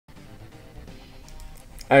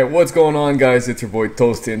Alright, what's going on, guys? It's your boy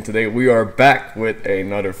Toasty, and today we are back with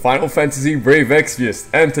another Final Fantasy Brave Exvius,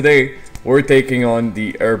 and today we're taking on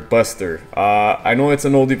the Airbuster. I know it's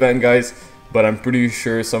an old event, guys, but I'm pretty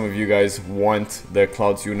sure some of you guys want the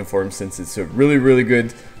Cloud's uniform since it's a really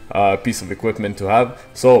good piece of equipment to have.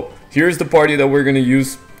 So here's the party that we're gonna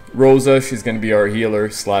use. Rosa, she's gonna be our healer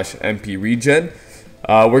slash MP regen.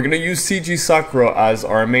 We're gonna use CG Sakura as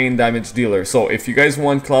our main damage dealer. So if you guys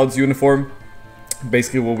want Cloud's uniform,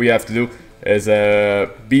 basically what we have to do is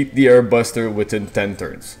beat the Airbuster within 10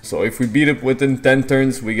 turns. So if we beat it within 10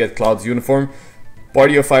 turns, we get Cloud's uniform.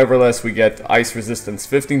 Party of 5 or less, we get ice resistance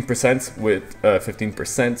 15% with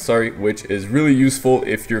 15%, sorry, which is really useful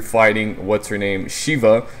if you're fighting what's her name,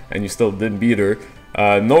 Shiva, and you still didn't beat her.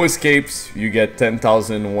 No escapes, you get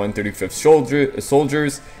 10,135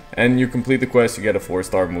 soldiers, and you complete the quest, you get a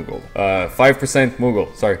 4-star Moogle. 5%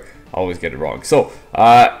 Moogle, sorry. I always get it wrong. So,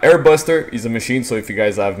 Airbuster is a machine, so if you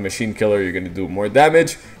guys have Machine Killer, you're gonna do more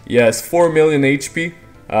damage. He has 4 million HP.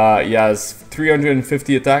 He has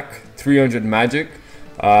 350 attack, 300 magic.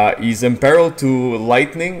 He's imperiled to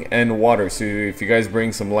lightning and water, so if you guys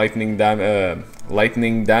bring some lightning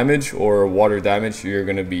damage or water damage, you're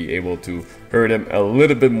gonna be able to hurt him a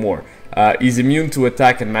little bit more. He's immune to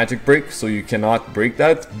attack and magic break, so you cannot break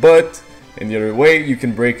that, but in the other way, you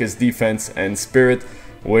can break his defense and spirit,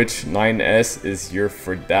 which 9S is here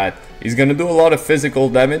for that. He's gonna do a lot of physical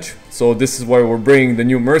damage, so this is why we're bringing the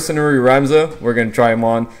new mercenary Ramza. We're gonna try him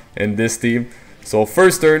on in this team. So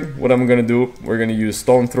first turn, what I'm gonna do, we're gonna use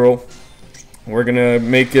Stone Throw. We're gonna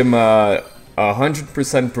make him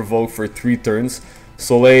 100% provoke for 3 turns.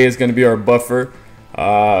 Soleil is gonna be our buffer.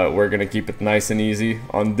 We're gonna keep it nice and easy.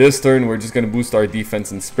 On this turn, we're just gonna boost our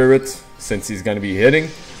defense and spirit since he's gonna be hitting.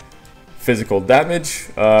 Physical damage.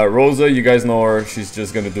 Rosa, you guys know her, she's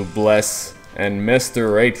just gonna do Bless, and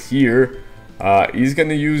Mister right here, he's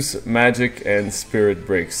gonna use magic and spirit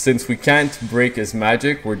breaks. Since we can't break his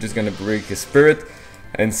magic, we're just gonna break his spirit.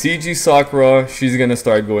 And CG Sakura, she's gonna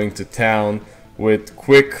start going to town with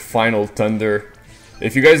quick final thunder.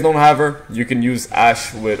 If you guys don't have her, you can use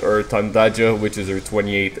Ash with her Tandaja, which is her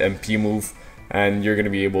 28 MP move, and you're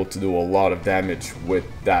gonna be able to do a lot of damage with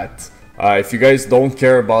that. If you guys don't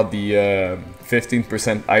care about the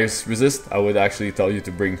 15% ice resist, I would actually tell you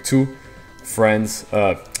to bring 2 friends,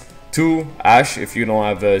 2 Ash if you don't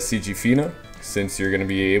have CG Fina, since you're going to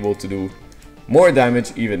be able to do more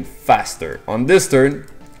damage even faster. On this turn,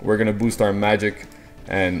 we're going to boost our magic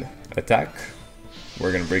and attack.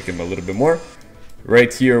 We're going to break him a little bit more.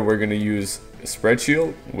 Right here, we're going to use Spread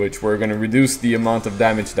Shield, which we're going to reduce the amount of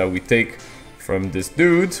damage that we take from this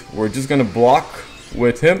dude. We're just going to block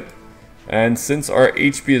with him. And since our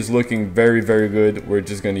HP is looking very good, we're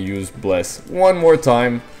just going to use Bless one more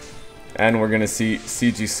time. And we're going to see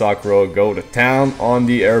CG Sakura go to town on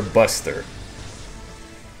the Airbuster.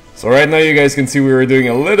 So right now you guys can see we were doing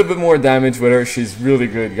a little bit more damage with her. She's really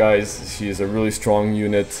good, guys. She is a really strong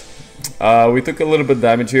unit. We took a little bit of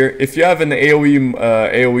damage here. If you have an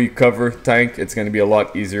AoE cover tank, it's going to be a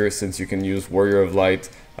lot easier since you can use Warrior of Light.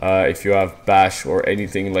 If you have Bash or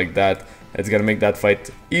anything like that, it's gonna make that fight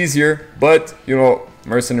easier. But you know,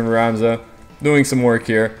 mercenary Ramza doing some work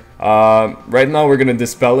here. Right now we're gonna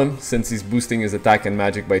dispel him since he's boosting his attack and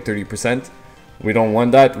magic by 30%. We don't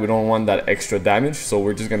want that. We don't want that extra damage, so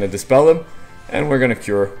we're just gonna dispel him and we're gonna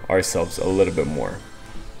cure ourselves a little bit more.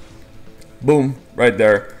 Boom, right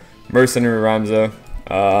there. Mercenary Ramza.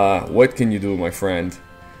 What can you do, my friend?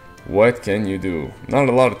 What can you do? Not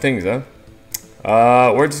a lot of things, huh?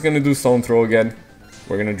 We're just gonna do Stone Throw again.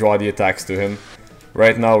 We're gonna draw the attacks to him.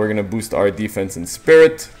 Right now we're gonna boost our defense and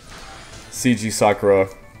spirit. CG Sakura,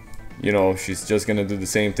 you know, she's just gonna do the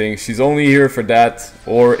same thing. She's only here for that,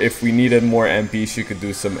 or if we needed more MP, she could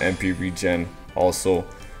do some MP regen also.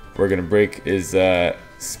 We're gonna break his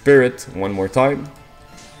spirit one more time.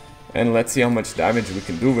 And let's see how much damage we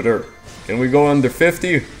can do with her. Can we go under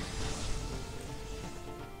 50?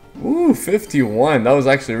 Ooh, 51. That was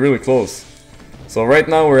actually really close. So right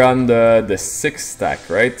now we're on the 6th stack,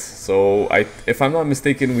 right? So if I'm not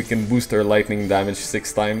mistaken, we can boost her lightning damage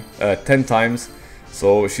 10 times.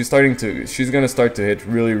 So she's gonna start to hit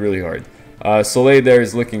really hard. Soleil there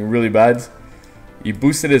is looking really bad. He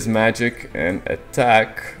boosted his magic and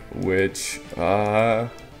attack, which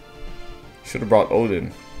should have brought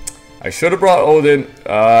Odin. I should have brought Odin.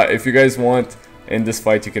 If you guys want, in this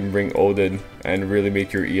fight you can bring Odin and really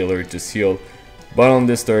make your healer just heal. But on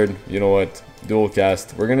this turn, you know what? Dual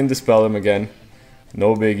cast. We're gonna dispel him again.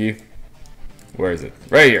 No biggie. Where is it?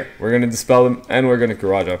 Right here. We're gonna dispel him and we're gonna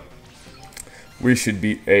Karaja. We should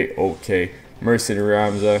be a-okay. Mercenary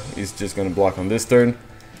Ramza is just gonna block on this turn.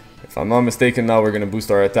 If I'm not mistaken, now we're gonna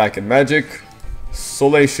boost our attack and magic.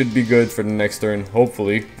 Soleil should be good for the next turn,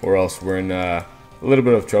 hopefully, or else we're in a little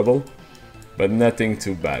bit of trouble. But nothing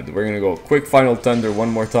too bad. We're gonna go quick Final Thunder one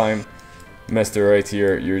more time. Mester right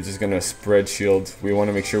here, you're just gonna spread shield. We want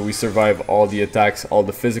to make sure we survive all the attacks, all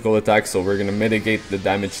the physical attacks, so we're gonna mitigate the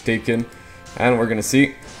damage taken. And we're gonna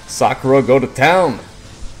see Sakura go to town.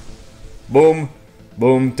 Boom,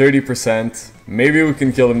 boom, 30%. Maybe we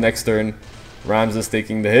can kill him next turn. Ramza's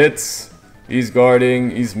taking the hits. He's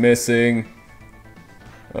guarding, he's missing.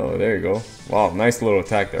 Oh, there you go. Wow, nice little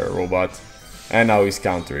attack there, robot. And now he's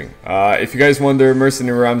countering. If you guys wonder,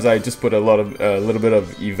 Mercenary Ramza, I just put a little bit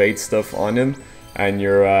of evade stuff on him. And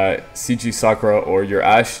your CG Sakura or your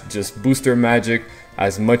Ash, just boost their magic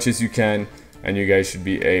as much as you can. And you guys should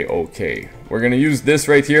be a-okay. We're going to use this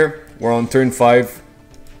right here. We're on turn 5.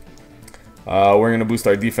 We're going to boost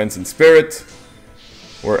our defense and spirit.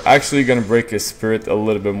 We're actually going to break his spirit a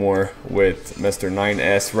little bit more with Mr.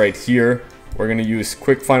 9S right here. We're going to use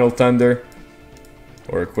quick Final Thunder.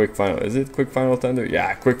 Or quick final, is it quick Final Thunder?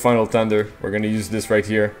 Yeah, quick Final Thunder. We're gonna use this right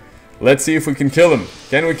here. Let's see if we can kill him.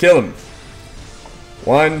 Can we kill him?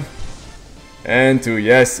 1 and 2.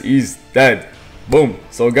 Yes, he's dead. Boom.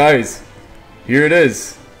 So guys, here it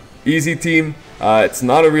is. Easy team. It's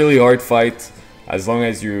not a really hard fight. As long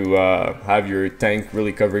as you have your tank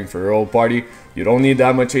really covering for your whole party. You don't need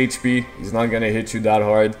that much HP. He's not gonna hit you that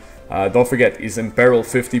hard. Don't forget, he's imperil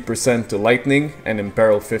 50% to lightning and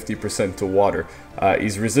imperil 50% to water.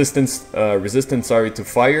 He's resistant to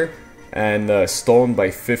fire and stone by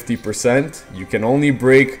 50%. You can only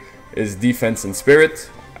break his defense and spirit,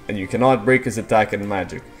 and you cannot break his attack and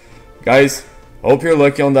magic. Guys, hope you're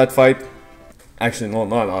lucky on that fight. Actually, no,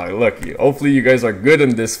 not lucky. Hopefully you guys are good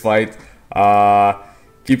in this fight.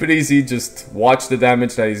 Keep it easy, just watch the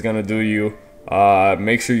damage that he's gonna do you.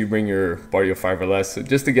 Make sure you bring your party of 5 or less,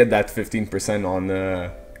 just to get that 15%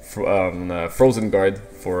 on Frozen Guard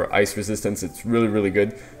for ice resistance. It's really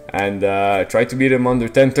good. And try to beat him under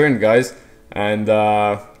 10 turn, guys. And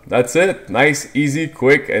that's it. Nice, easy,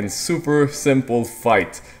 quick, and super simple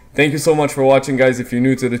fight. Thank you so much for watching, guys. If you're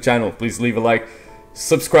new to the channel, please leave a like,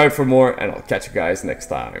 subscribe for more, and I'll catch you guys next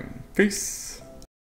time. Peace.